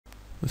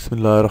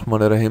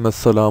बिस्मिल्लाहिर्रहमानिर्रहीम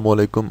अस्सलाम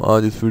वालेकुम।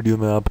 आज इस वीडियो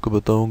में आपको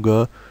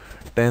बताऊंगा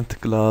 10th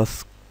क्लास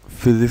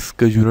फिज़िक्स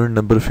का यूनिट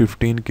नंबर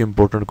 15 के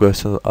इम्पोर्टेंट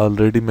क्वेश्चन।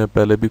 ऑलरेडी मैं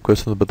पहले भी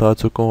क्वेश्चन बता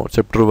चुका हूँ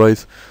चैप्टर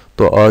वाइज,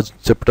 तो आज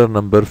चैप्टर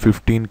नंबर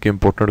 15 के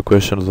इम्पोर्टेंट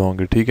क्वेश्चन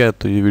होंगे। ठीक है,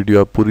 तो ये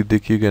वीडियो आप पूरी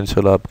देखिएगा,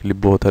 इंशाल्लाह आपके लिए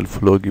बहुत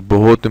हेल्पफुल होगी।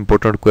 बहुत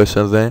इंपॉर्टेंट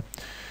क्वेश्चन हैं,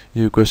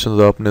 ये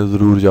क्वेश्चन आपने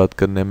ज़रूर याद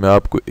करने हैं। मैं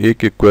आपको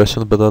एक एक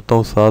क्वेश्चन बताता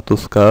हूँ, साथ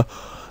उसका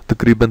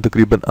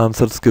तकरीबन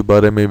आंसर्स के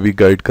बारे में भी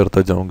गाइड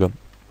करता जाऊँगा।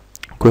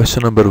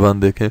 क्वेश्चन नंबर 1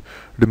 देखें।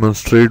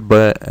 Demonstrate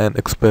bye an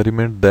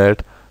experiment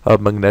that a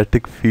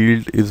magnetic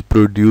field is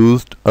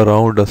produced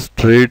around a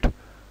straight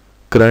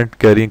current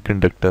carrying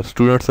conductor.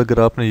 Students, अगर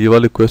आपने ये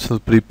वाले क्वेश्चंस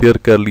प्रिपेयर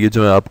कर लिए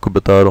जो मैं आपको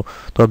बता रहा हूँ,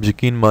 तो आप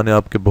यकीन माने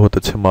आपके बहुत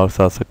अच्छे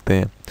मार्क्स आ सकते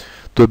हैं।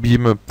 तो अभी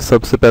मैं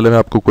सबसे पहले मैं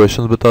आपको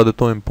क्वेश्चंस बता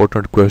देता हूँ,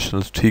 इंपॉर्टेंट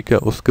क्वेश्चंस। ठीक है,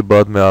 उसके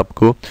बाद मैं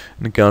आपको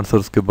इनके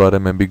आंसर्स के बारे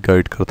में भी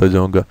गाइड करता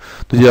जाऊँगा।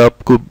 तो ये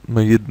आपको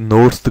ये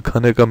नोट्स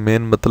दिखाने का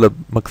मेन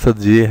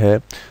मकसद ये है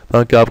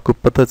ताकि आपको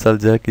पता चल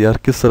जाए कि यार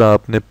किस तरह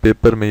आपने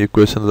पेपर में ये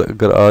क्वेश्चन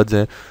अगर आ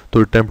जाएँ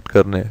तो अटैम्प्ट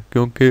करने हैं,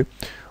 क्योंकि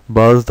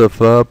बाज़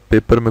दफ़ा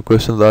पेपर में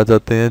क्वेश्चन आ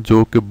जाते हैं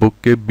जो कि बुक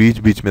के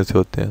बीच में से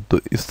होते हैं। तो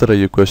इस तरह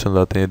ये क्वेश्चन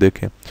आते हैं।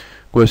 देखें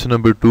question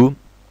number 2।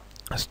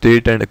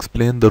 State and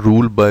explain the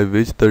rule by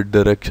which the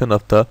direction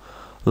of the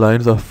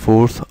lines of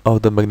force of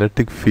the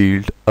magnetic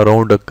field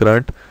around a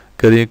current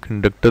carrying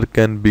conductor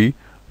can be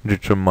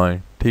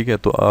determined। ठीक है,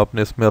 तो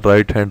आपने इसमें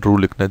राइट हैंड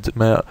रूल लिखना है।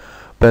 मैं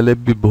पहले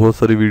भी बहुत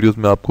सारी वीडियोस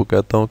में आपको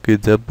कहता हूँ कि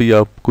जब भी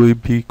आप कोई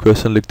भी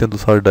क्वेश्चन लिखते हैं तो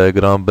सारा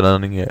डायग्राम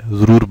बनानी है,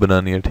 ज़रूर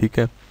बनानी है। ठीक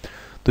है,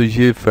 तो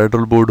ये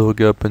फेडरल बोर्ड हो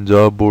गया,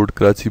 पंजाब बोर्ड,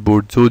 कराची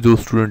बोर्ड, जो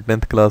स्टूडेंट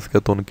 10th क्लास का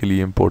तो उनके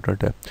लिए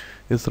इम्पोर्टेंट है।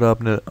 इस तरह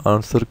आपने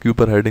आंसर के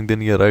ऊपर हेडिंग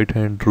देनी है, राइट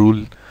हैंड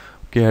रूल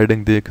की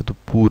हेडिंग दे के तो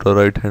पूरा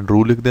राइट हैंड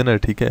रूल लिख देना है।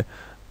 ठीक है,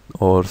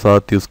 और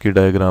साथ ही उसकी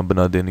डायग्राम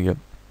बना देनी है।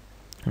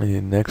 ये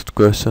next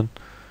question,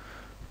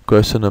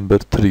 question number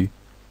 3।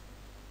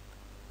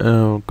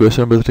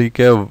 Question number 3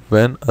 क्या है?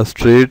 When a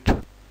straight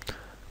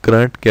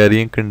current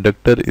carrying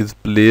conductor is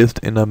placed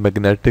in a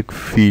magnetic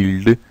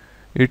field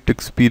it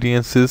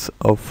experiences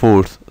a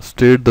force.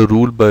 State the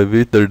rule by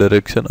which the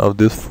direction of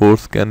this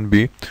force can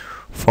be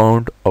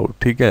found out।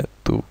 ठीक है,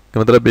 तो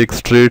मतलब एक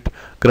straight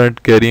current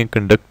carrying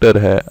conductor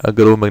है,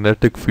 अगर वो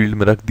magnetic field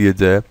में रख दिया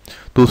जाए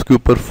तो उसके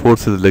ऊपर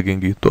फोर्सेस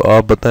लगेंगी। तो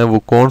आप बताएं वो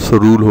कौन सा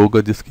रूल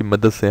होगा जिसकी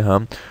मदद से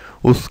हम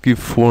उसकी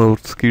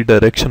फोर्स की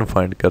डायरेक्शन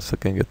फाइंड कर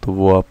सकेंगे, तो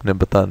वो आपने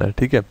बताना है।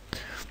 ठीक है,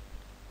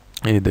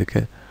 ये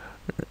देखें,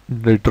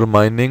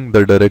 determining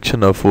the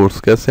direction of force.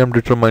 कैसे हम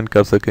डिटरमाइन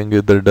कर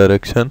सकेंगे the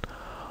direction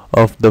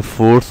of the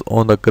force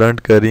on the current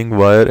carrying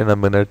wire in a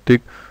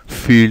magnetic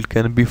field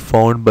can be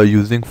found by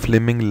using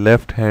Fleming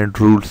left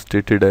hand rule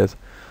stated as।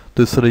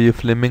 तो इस तरह ये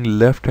Fleming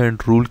left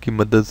hand rule की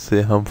मदद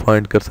से हम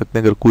फाइंड कर सकते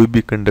हैं। अगर कोई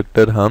भी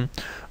कंडक्टर हम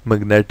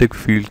मैग्नेटिक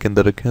फील्ड के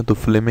अंदर रखें तो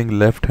फ्लेमिंग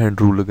लेफ्ट हैंड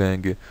रूल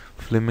लगाएंगे।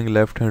 फ्लेमिंग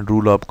लेफ्ट हैंड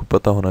रूल आपको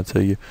पता होना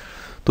चाहिए।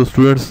 तो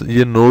स्टूडेंट्स,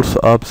 ये नोट्स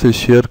आपसे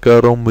शेयर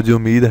कर रहा हूँ, मुझे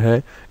उम्मीद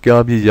है कि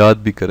आप ये याद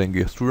भी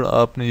करेंगे। स्टूडेंट,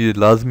 आपने ये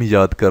लाजमी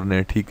याद करने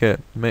हैं। ठीक है,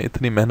 मैं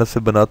इतनी मेहनत से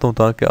बनाता हूँ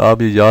ताकि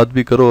आप ये याद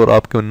भी करो और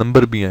आपके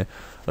नंबर भी आएँ।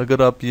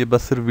 अगर आप ये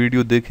बस सिर्फ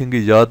वीडियो देखेंगे,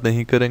 याद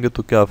नहीं करेंगे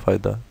तो क्या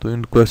फ़ायदा। तो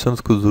इन क्वेश्चंस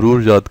को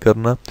ज़रूर याद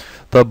करना,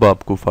 तब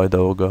आपको फ़ायदा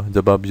होगा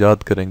जब आप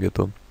याद करेंगे।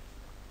 तो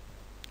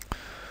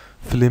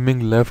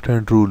फ्लेमिंग लेफ्ट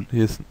हैंड रूल,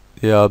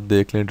 ये आप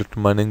देख लें,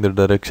 determining the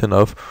direction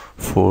of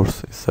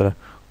force, इस तरह।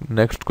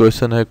 नेक्स्ट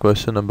क्वेश्चन है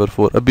क्वेश्चन नंबर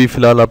 4। अभी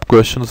फ़िलहाल आप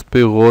क्वेश्चंस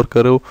पे गौर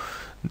करो,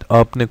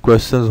 आपने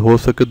क्वेश्चंस हो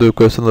सके तो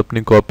क्वेश्चंस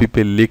अपनी कॉपी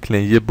पे लिख लें।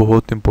 ये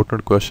बहुत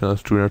इंपॉर्टेंट क्वेश्चन है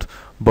स्टूडेंट्स।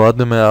 बाद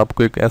में मैं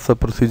आपको एक ऐसा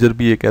प्रोसीजर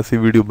भी, एक ऐसी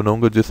वीडियो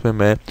बनाऊंगा जिसमें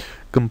मैं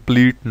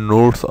कंप्लीट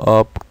नोट्स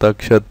आप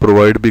तक शायद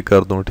प्रोवाइड भी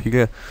कर दूं। ठीक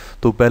है,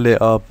 तो पहले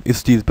आप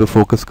इस चीज़ पे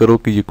फोकस करो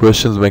कि ये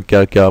क्वेश्चंस मैं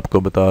क्या क्या आपको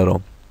बता रहा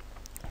हूँ।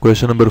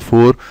 Question number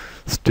 4।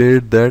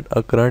 State that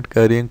a current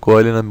carrying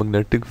coil in a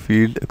magnetic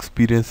field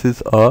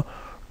experiences a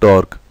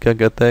torque. क्या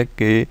कहता है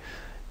कि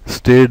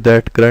state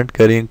that current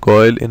carrying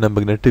coil in a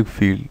magnetic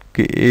field,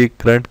 कि एक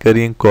करंट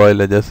कैरिंग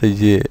कॉइल है, जैसे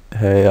ये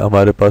है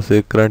हमारे पास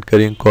एक current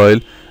carrying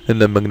coil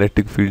in a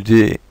magnetic field.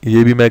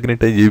 ये भी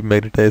मैग्नेट है, ये भी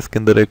मैग्नेट है, इसके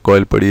अंदर एक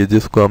कॉइल पड़ी है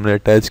जिसको हमने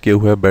अटैच किया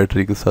हुआ है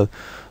बैटरी के साथ।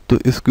 तो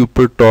इसके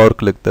ऊपर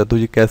टॉर्क लगता है। तो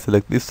ये कैसे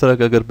लगता है? इस तरह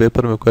का अगर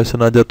पेपर में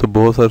क्वेश्चन आ जाए तो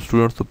बहुत सारे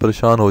स्टूडेंट्स तो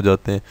परेशान हो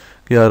जाते हैं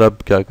कि यार अब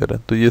क्या करें।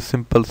 तो ये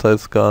सिंपल सा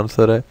इसका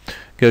आंसर है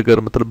कि अगर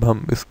मतलब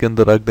हम इसके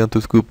अंदर रख दें तो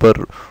इसके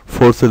ऊपर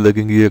फोर्सेस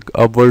लगेंगी। एक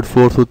अपवर्ड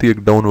फोर्स होती है,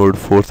 एक डाउनवर्ड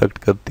फोर्स एक्ट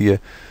करती है।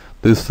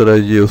 तो इस तरह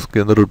ये उसके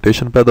अंदर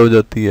रोटेशन पैदा हो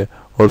जाती है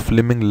और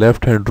फ्लेमिंग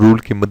लेफ्ट हैंड रूल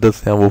की मदद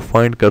से हम वो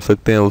फाइंड कर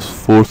सकते हैं उस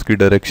फोर्स की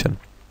डायरेक्शन।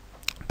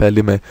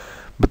 पहले मैं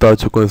बता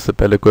चुका हूँ इससे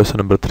पहले क्वेश्चन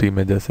नंबर 3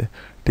 में जैसे।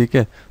 ठीक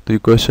है, तो ये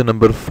क्वेश्चन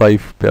नंबर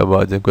 5 पे अब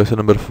आ जाए। क्वेश्चन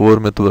नंबर 4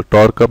 में तो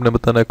टॉर्क आपने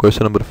बताना है।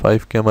 क्वेश्चन नंबर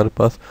 5 के हमारे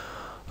पास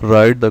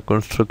right the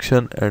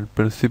construction and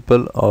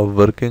principle of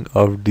working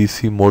of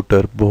DC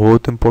motor.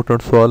 बहुत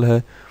इंपॉर्टेंट सवाल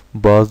है,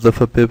 बाज़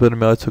दफ़ा पेपर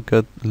में आ चुका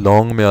है,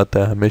 लॉन्ग में आता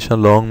है, हमेशा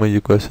लॉन्ग में ये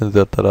क्वेश्चन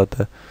ज़्यादातर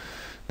आता है।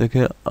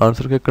 देखें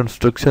आंसर क्या,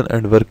 कंस्ट्रक्शन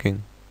एंड वर्किंग।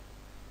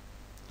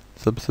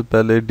 सबसे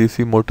पहले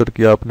डीसी मोटर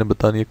की आपने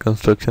बतानी है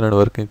कंस्ट्रक्शन एंड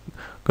वर्किंग।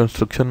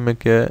 कंस्ट्रक्शन में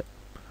क्या है?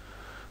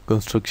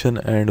 Construction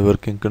and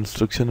working.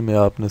 कंस्ट्रक्शन में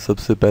आपने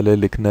सबसे पहले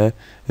लिखना है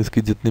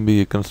इसकी जितनी भी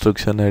ये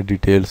कंस्ट्रक्शन है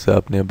डिटेल से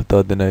आपने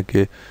बता देना है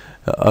कि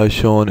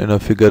शोन इन अ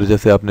फिगर,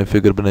 जैसे आपने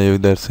फिगर बनाई हुई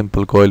that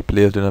simple coil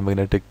placed in a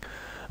magnetic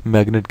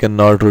magnet can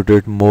not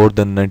rotate more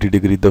than 90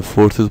 degree, the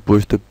forces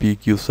push the P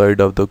Q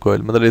side of the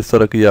coil. मतलब इस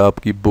तरह की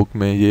आपकी बुक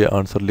में ये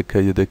आंसर लिखा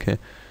है, ये देखें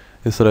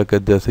इस तरह का,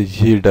 जैसे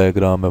ये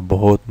डायग्राम है,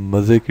 बहुत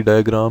मज़े की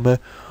डायग्राम है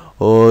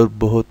और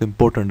बहुत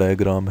इंपॉर्टेंट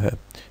डायग्राम है।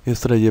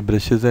 इस तरह ये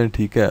ब्रशेज़ हैं,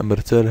 ठीक है,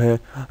 अमर्चर है,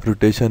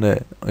 रोटेशन है,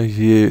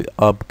 ये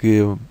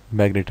आपके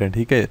मैग्नेट हैं,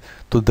 ठीक है।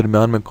 तो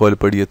दरमियान में कॉइल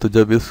पड़ी है, तो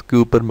जब इसके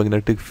ऊपर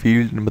मैग्नेटिक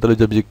फील्ड, मतलब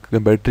जब ये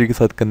बैटरी के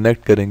साथ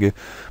कनेक्ट करेंगे,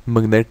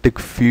 मैग्नेटिक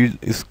फील्ड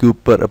इसके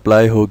ऊपर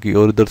अप्लाई होगी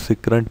और इधर से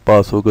करंट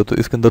पास होगा, तो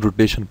इसके अंदर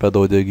रोटेशन पैदा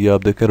हो जाएगी।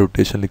 आप देखें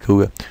रोटेशन लिखा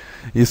हुआ है।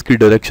 इसकी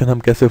डायरेक्शन हम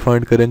कैसे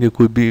फाइंड करेंगे,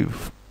 कोई भी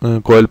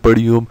कॉइल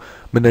पड़ी हो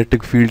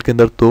मैग्नेटिक फील्ड के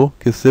अंदर, तो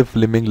कि सिर्फ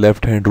फ्लेमिंग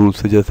लेफ्ट हैंड रूल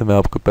से, जैसे मैं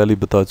आपको पहले ही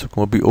बता चुका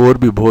हूँ। अभी और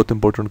भी बहुत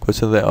इंपॉर्टेंट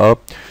क्वेश्चन है,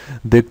 आप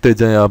देखते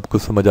जाएं, आपको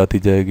समझ आती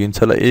जाएगी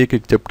इंशाल्लाह। एक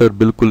एक चैप्टर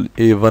बिल्कुल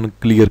A1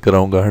 क्लियर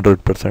कराऊंगा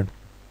 100%।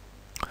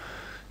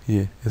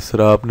 ये इस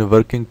तरह आपने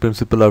वर्किंग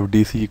प्रिंसिपल ऑफ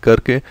DC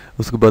करके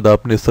उसके बाद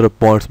आपने इस तरह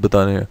पॉइंट्स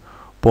बताने हैं।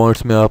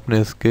 पॉइंट्स में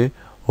आपने इसके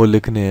वो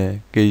लिखने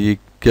हैं कि ये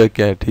क्या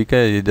क्या है, ठीक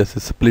है। ये जैसे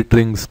स्प्लिट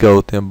रिंग्स क्या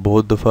होते हैं,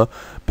 बहुत दफ़ा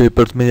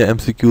पेपर्स में या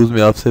MCQs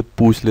में आपसे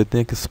पूछ लेते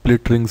हैं कि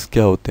स्प्लिट रिंग्स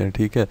क्या होते हैं,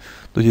 ठीक है।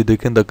 तो ये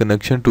देखें, the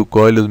connection to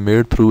coil is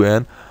made through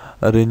an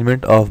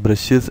arrangement of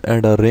brushes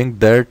and a ring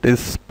that is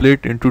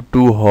split into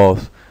two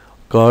halves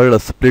called a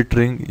split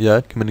ring या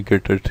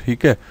कम्युनिकेटर,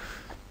 ठीक है।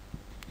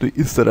 तो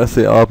इस तरह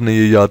से आपने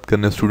ये याद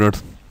करने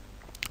स्टूडेंट्स,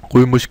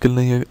 कोई मुश्किल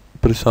नहीं है,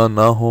 परेशान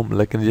ना हो,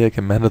 लेकिन यह है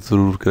कि मेहनत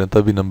ज़रूर करें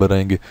तभी नंबर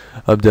आएंगे।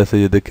 अब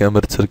जैसे ये देखें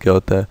आर्मेचर क्या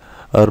होता है,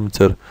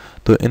 आर्मेचर,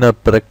 तो इन a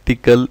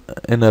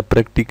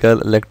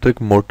practical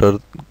electric motor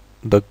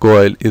the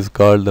coil is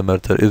called the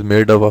armature is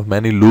made up of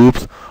many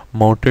loops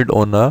mounted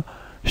on a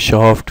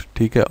shaft,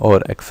 ठीक है,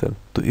 और एक्सेल।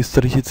 तो इस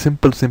तरह से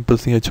सिंपल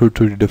सी छोटी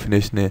छोटी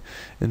डेफिनेशन है।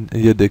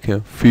 ये देखें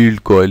फील्ड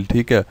कॉइल,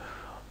 ठीक है,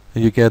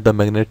 ये क्या है, the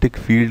magnetic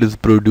field is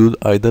produce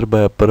either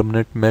bye a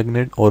permanent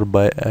magnet और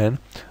bye N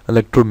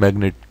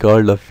electromagnet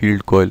called a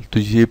field coil. तो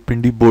ये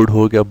पिंडी बोर्ड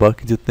हो गया,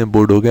 बाकी जितने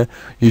बोर्ड हो गए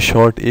ये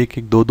शॉर्ट एक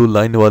एक दो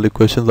लाइन वाले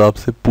क्वेश्चंस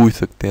आपसे पूछ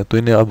सकते हैं, तो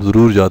इन्हें आप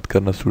ज़रूर याद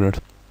करना स्टूडेंट्स।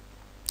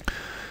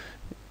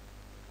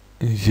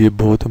 ये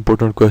बहुत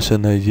इंपॉर्टेंट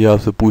क्वेश्चन है, ये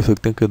आपसे पूछ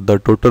सकते हैं कि the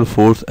total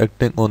force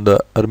acting on the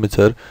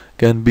armature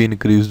can be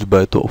increased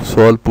by. तो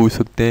सवाल पूछ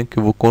सकते हैं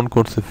कि वो कौन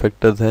कौन से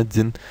फैक्टर्स हैं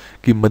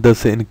जिनकी मदद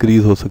से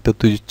इंक्रीज हो सकता है।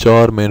 तो ये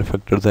 4 मेन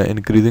फैक्टर्स हैं,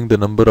 increasing the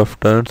number of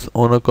turns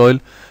on a coil,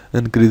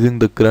 increasing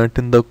the current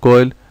in the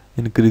coil,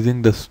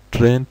 increasing the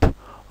strength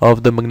of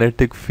the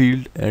magnetic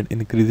field and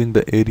increasing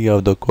the area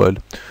of the coil.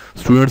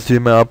 Students ये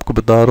मैं आपको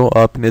बता रहा हूँ,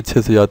 आपने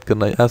अच्छे से याद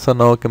करना है, ऐसा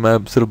ना हो कि मैं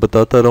सिर्फ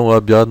बताता रहूँ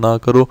आप याद ना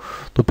करो,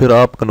 तो फिर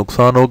आपका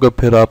नुकसान होगा,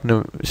 फिर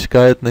आपने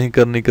शिकायत नहीं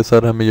करनी कि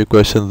सर हमें ये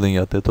क्वेश्चन नहीं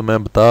आते। तो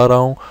मैं बता रहा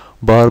हूँ,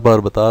 बार बार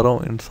बता रहा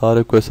हूँ, इन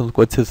सारे क्वेश्चन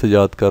को अच्छे से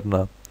याद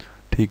करना,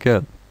 ठीक है।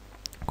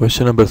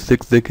 क्वेश्चन नंबर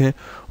 6 देखें,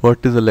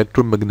 व्हाट इज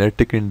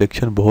इलेक्ट्रोमैग्नेटिक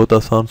इंडक्शन। बहुत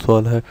आसान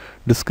सवाल है,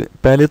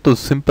 पहले तो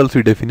सिंपल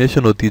सी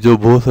डेफिनेशन होती है जो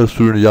बहुत सारे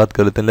स्टूडेंट याद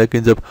कर लेते हैं,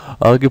 लेकिन जब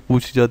आगे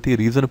पूछी जाती है,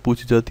 रीज़न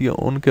पूछी जाती है,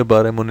 उनके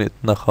बारे में उन्हें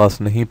इतना ख़ास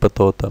नहीं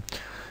पता होता,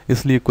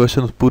 इसलिए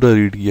क्वेश्चन पूरा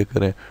रीड किया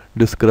करें।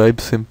 Describe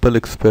simple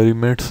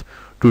experiments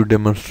to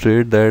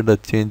demonstrate that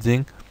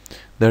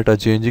a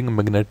changing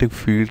magnetic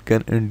field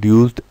can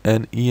induced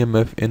N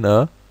EMF in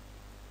a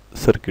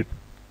circuit.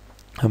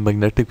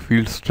 Magnetic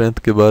field strength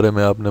के बारे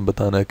में आपने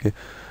बताना है कि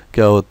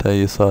क्या होता है,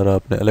 ये सारा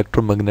आपने।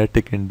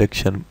 इलेक्ट्रोमैग्नेटिक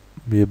इंडक्शन,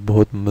 ये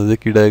बहुत मज़े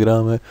की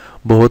डायग्राम है,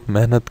 बहुत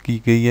मेहनत की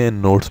गई है इन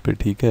नोट्स पे,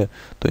 ठीक है।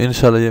 तो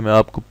इंशाल्लाह ये मैं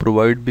आपको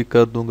प्रोवाइड भी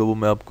कर दूंगा, वो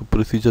मैं आपको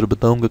प्रोसीजर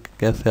बताऊंगा कि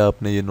कैसे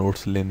आपने ये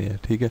नोट्स लेने हैं,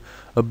 ठीक है।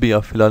 अभी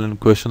आप फिलहाल इन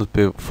क्वेश्चन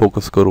पे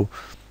फोकस करो।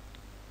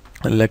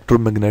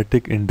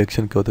 इलेक्ट्रोमैग्नेटिक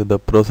इंडक्शन क्या होता है, the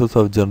process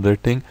of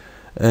generating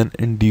N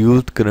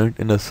induced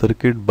current in a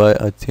circuit by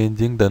a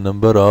changing the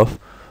number of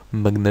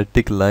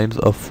magnetic lines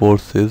of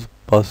forces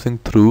passing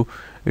through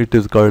it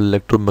is called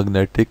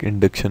electromagnetic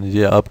induction।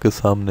 ये आपके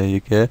सामने ये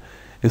क्या है,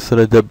 इस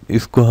तरह जब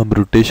इसको हम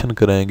रोटेशन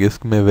कराएंगे,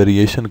 इसमें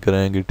वेरिएशन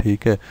कराएंगे,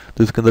 ठीक है,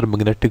 तो इसके अंदर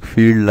मैग्नेटिक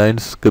फील्ड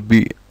लाइंस कभी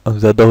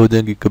ज़्यादा हो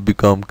जाएंगी, कभी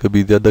कम,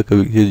 कभी ज़्यादा,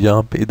 कभी ये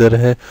यहाँ पे इधर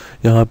है,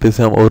 यहाँ पे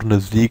से हम और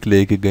नज़दीक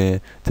लेके गए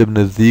हैं, जब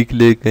नज़दीक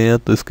ले गए हैं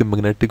तो इसके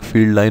मैग्नेटिक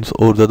फील्ड लाइंस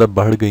और ज़्यादा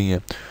बढ़ गई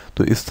हैं।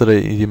 तो इस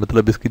तरह ये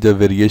मतलब इसकी जब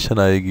वेरिएशन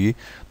आएगी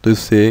तो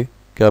इससे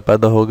क्या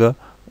पैदा होगा,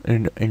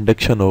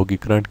 इंडक्शन होगी,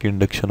 करंट की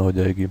इंडक्शन हो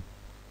जाएगी।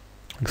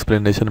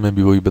 एक्सप्लेनेशन में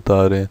भी वही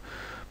बता रहे हैं।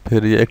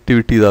 फिर ये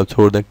एक्टिविटीज़ आप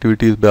छोड़ दें,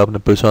 एक्टिविटीज़ पे आपने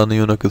परेशान नहीं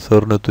होना कि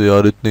सर ने तो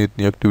यार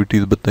इतनी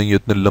एक्टिविटीज़ बताई हैं,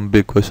 इतने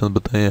लंबे क्वेश्चन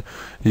बताए हैं,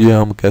 ये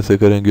हम कैसे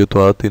करेंगे,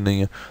 तो आती नहीं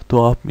है।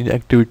 तो आप इन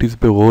एक्टिविटीज़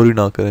पे गौर ही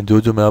ना करें,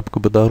 जो मैं आपको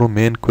बता रहा हूँ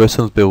मेन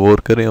क्वेश्चन पे गौर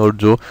करें, और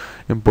जो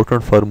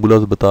इंपॉर्टेंट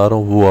फार्मूलाज बता रहा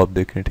हूँ वो आप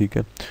देखें, ठीक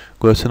है।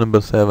 Question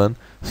number 7,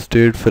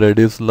 state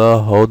Faraday's law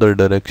how the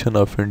direction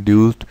of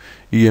induced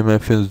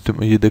EMF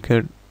is. ये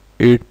देखें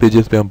 8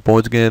 पेजेस पे हम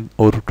पहुंच गए हैं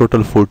और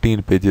टोटल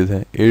 14 पेजेस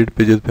हैं। 8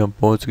 पेजेस पे हम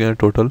पहुंच गए हैं,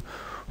 टोटल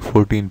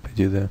 14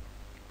 पेजेस हैं।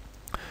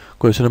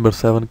 क्वेश्चन नंबर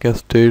 7 क्या,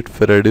 state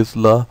Faraday's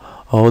law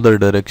how the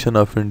direction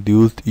of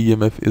induced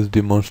EMF is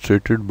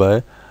demonstrated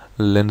bye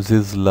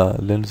लेंज़ेज़ law.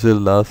 लेंज़ेज़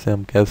law से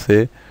हम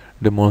कैसे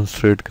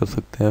डेमोन्स्ट्रेट कर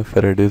सकते हैं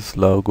फैराडेज़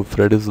लॉ को।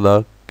 फैराडेज़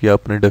लॉ की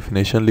आपने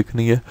डेफिनेशन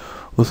लिखनी है,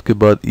 उसके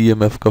बाद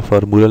ईएमएफ का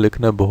फार्मूला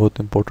लिखना है, बहुत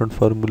इंपॉर्टेंट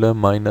फार्मूला है,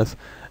 minus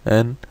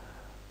N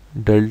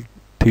del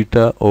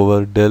theta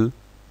over del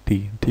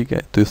T. ठीक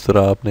है, तो इस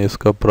तरह आपने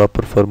इसका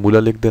प्रॉपर फार्मूला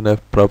लिख देना है,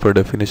 प्रॉपर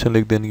डेफिनेशन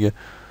लिख देनी है,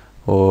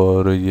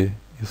 और ये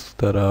इस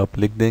तरह आप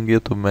लिख देंगे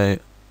तो मैं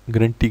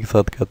गारंटी के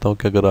साथ कहता हूँ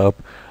कि अगर आप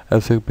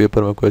ऐसे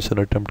पेपर में क्वेश्चन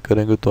अटेम्प्ट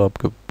करेंगे तो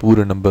आपके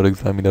पूरे नंबर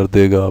एग्जामिनर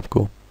देगा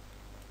आपको।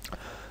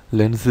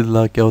 लेंज़ेज़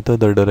लॉ क्या होता है?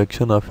 The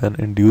direction of N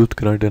induced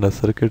current in a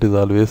circuit is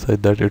always such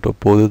that it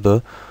opposes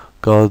the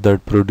cause that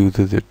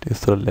produces it.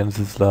 इस तरह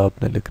लेंज़ेज़ लॉ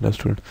आपने लिखना है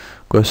स्टूडेंट।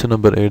 क्वेश्चन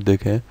नंबर 8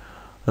 देखें,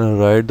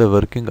 right the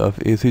working of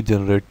AC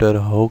generator,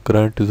 how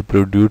current is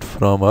produced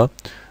from a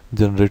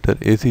generator.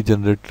 AC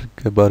generator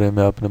के बारे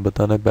में आपने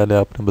बताना है, पहले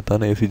आपने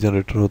बताना है एसी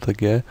जनरेटर होता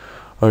क्या है।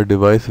 और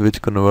device which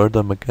convert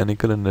the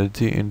mechanical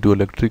energy into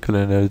electrical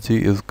energy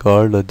is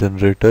called a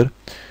generator.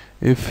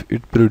 If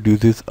it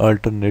produces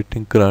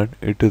alternating current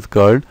it is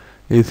called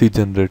AC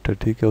generator.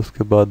 ठीक है,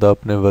 उसके बाद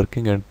आपने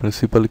वर्किंग एंड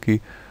प्रिंसिपल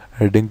की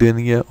हेडिंग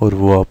देनी है और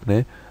वो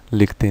आपने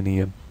लिख देनी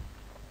है।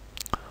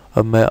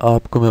 अब मैं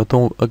आपको मैं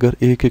बताऊँ, अगर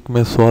एक एक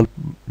मैं सवाल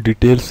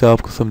डिटेल से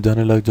आपको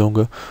समझाने लग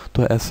जाऊंगा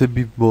तो ऐसे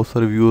भी बहुत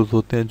सारे व्यूअर्स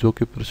होते हैं जो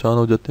कि परेशान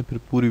हो जाते हैं, फिर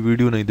पूरी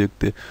वीडियो नहीं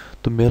देखते।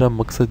 तो मेरा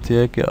मकसद ये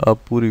है कि आप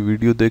पूरी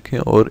वीडियो देखें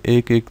और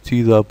एक एक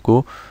चीज़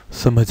आपको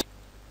समझ।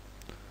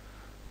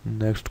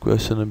 नेक्स्ट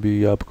क्वेश्चन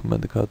अभी आपको मैं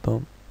दिखाता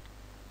हूँ,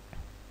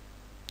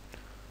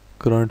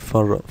 करंट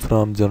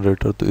फ्रॉम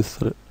जनरेटर। तो इस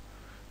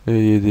तरह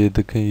ये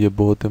देखें, ये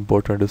बहुत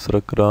इंपॉर्टेंट। इस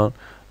तरह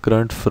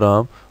करंट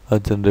फ्रॉम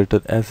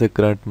जनरेटर, ऐसे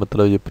करंट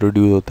मतलब ये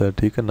प्रोड्यूस होता है।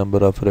 ठीक है,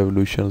 नंबर ऑफ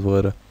रेवोल्यूशन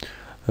वगैरह।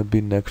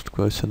 अभी नेक्स्ट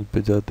क्वेश्चन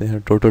पे जाते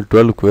हैं। टोटल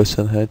 12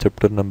 क्वेश्चन है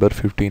चैप्टर नंबर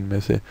 15 में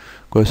से।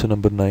 क्वेश्चन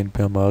नंबर 9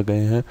 पे हम आ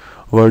गए हैं।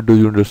 What do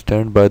you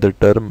understand by the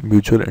term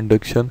mutual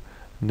induction?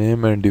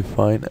 Name and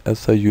define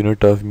S a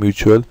unit of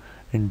mutual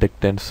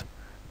inductance.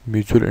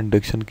 Mutual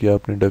induction की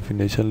आपने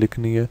डेफिनेशन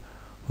लिखनी है,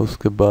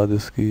 उसके बाद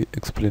इसकी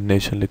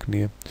एक्सप्लेनेशन लिखनी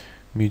है।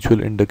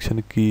 म्यूचुअल इंडक्शन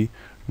की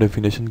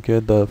डेफिनेशन क्या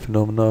है? The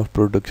phenomena of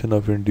production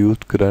of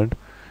induced current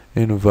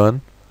in one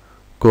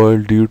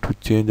coil due to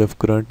change of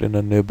current in a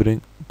neighboring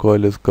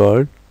coil is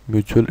called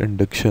mutual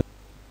induction।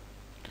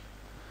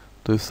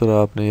 तो इस तरह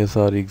आपने ये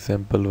सारी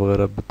एग्जांपल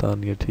वगैरह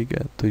बतानी है। ठीक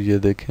है, तो ये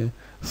देखें,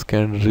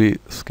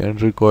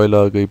 सेकेंडरी कॉइल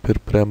आ गई, फिर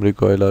प्राइमरी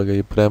कॉइल आ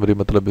गई। प्राइमरी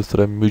मतलब इस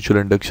तरह म्यूचुअल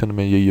इंडक्शन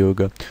में यही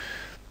होगा।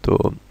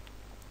 तो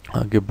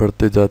आगे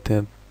बढ़ते जाते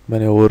हैं।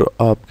 मैंने और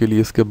आपके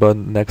लिए इसके बाद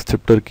नेक्स्ट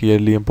चैप्टर के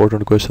लिए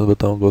इंपॉर्टेंट क्वेश्चन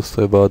बताऊंगा,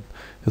 उसके बाद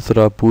इस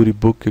तरह पूरी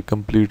बुक के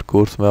कंप्लीट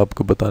कोर्स में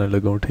आपको बताने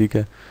लगा हूँ। ठीक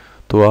है,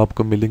 तो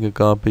आपको मिलेंगे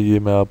कहाँ पे, ये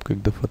मैं आपको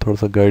एक दफ़ा थोड़ा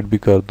सा गाइड भी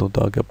कर दूँ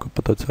ताकि आपको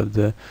पता चल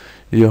जाए।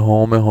 ये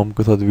होम है, होम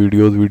के साथ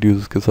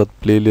वीडियोस के साथ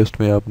प्लेलिस्ट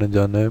में आपने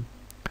जाना है।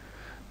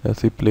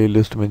 ऐसी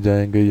प्लेलिस्ट में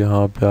जाएंगे,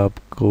 यहाँ पे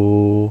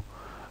आपको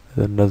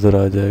नज़र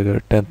आ जाएगा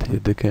 10th। ये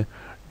देखें,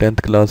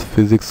 10th class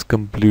physics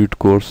complete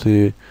course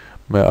ये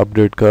मैं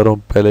अपडेट कर रहा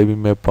हूँ। पहले भी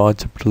मैं 5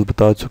 चैप्टर्स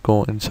बता चुका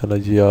हूँ,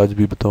 इंशाल्लाह ये आज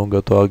भी बताऊँगा,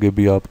 तो आगे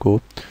भी आपको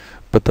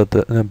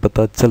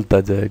पता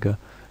चलता जाएगा।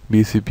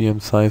 BCPM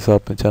साइंस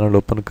आपने चैनल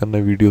ओपन करना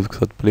है, वीडियोस के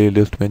साथ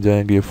प्लेलिस्ट में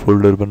जाएंगे, ये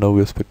फोल्डर बना हुआ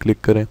है, इस पर क्लिक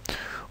करें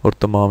और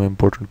तमाम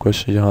इंपॉर्टेंट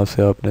क्वेश्चन यहाँ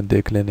से आपने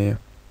देख लेने हैं।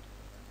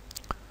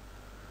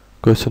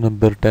 क्वेश्चन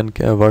नंबर 10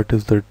 क्या है? What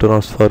is the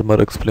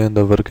transformer? Explain the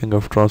working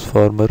of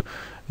transformer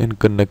in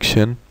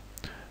connection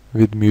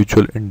with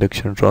mutual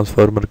induction.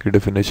 Transformer की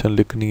डेफिनेशन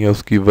लिखनी है,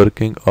 उसकी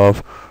वर्किंग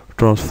ऑफ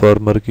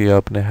ट्रांसफार्मर की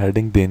आपने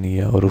हेडिंग देनी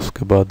है और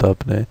उसके बाद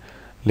आपने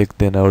लिख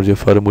देना है। और ये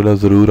फार्मूला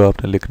ज़रूर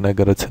आपने लिखना है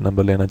अगर अच्छे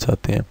नंबर लेना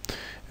चाहते हैं।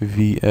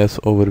 VS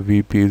over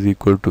VP is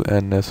equal to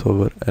NS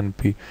over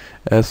NP।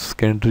 S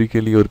secondary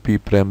के लिए और P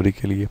प्राइमरी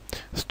के लिए।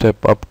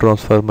 स्टेप अप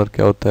ट्रांसफार्मर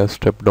क्या होता है?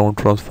 स्टेप डाउन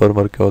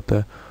ट्रांसफार्मर क्या होता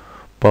है?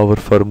 पावर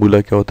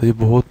फार्मूला क्या होता है? ये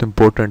बहुत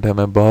इंपॉर्टेंट है,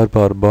 मैं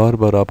बार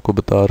बार आपको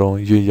बता रहा हूँ,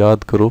 ये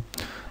याद करो,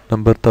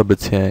 नंबर तब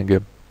अच्छे आएंगे।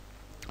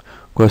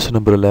 क्वेश्चन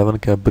नंबर 11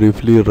 क्या?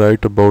 Briefly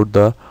right about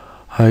the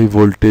high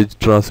voltage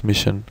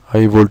transmission.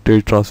 High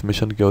voltage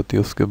transmission क्या होती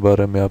है उसके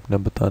बारे में आपने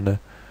बताना है।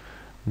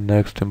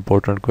 Next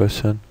important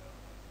question,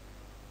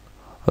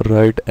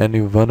 right any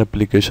one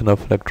application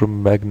of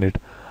electromagnet.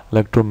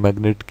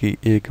 Electromagnet की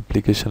एक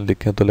एप्लीकेशन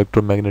लिखें, तो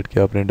इलेक्ट्रोमैग्नेट की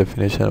आपने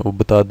डेफिनेशन वो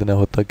बता देना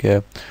होता क्या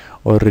है,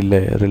 और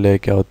रिले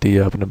क्या होती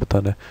है आपने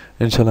बताना है।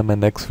 इंशाल्लाह मैं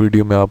नेक्स्ट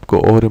वीडियो में आपको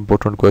और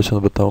इम्पोर्टेंट क्वेश्चन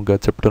बताऊंगा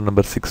चैप्टर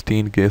नंबर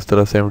 16 के, इस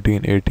तरह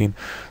 17, 18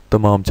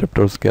 तमाम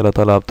चैप्टर्स के। अल्लाह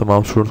ताला आप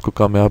तमाम स्टूडेंट्स को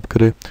कामयाब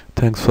करे।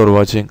 Thanks for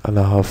watching.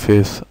 अल्लाह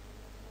हाफिज़।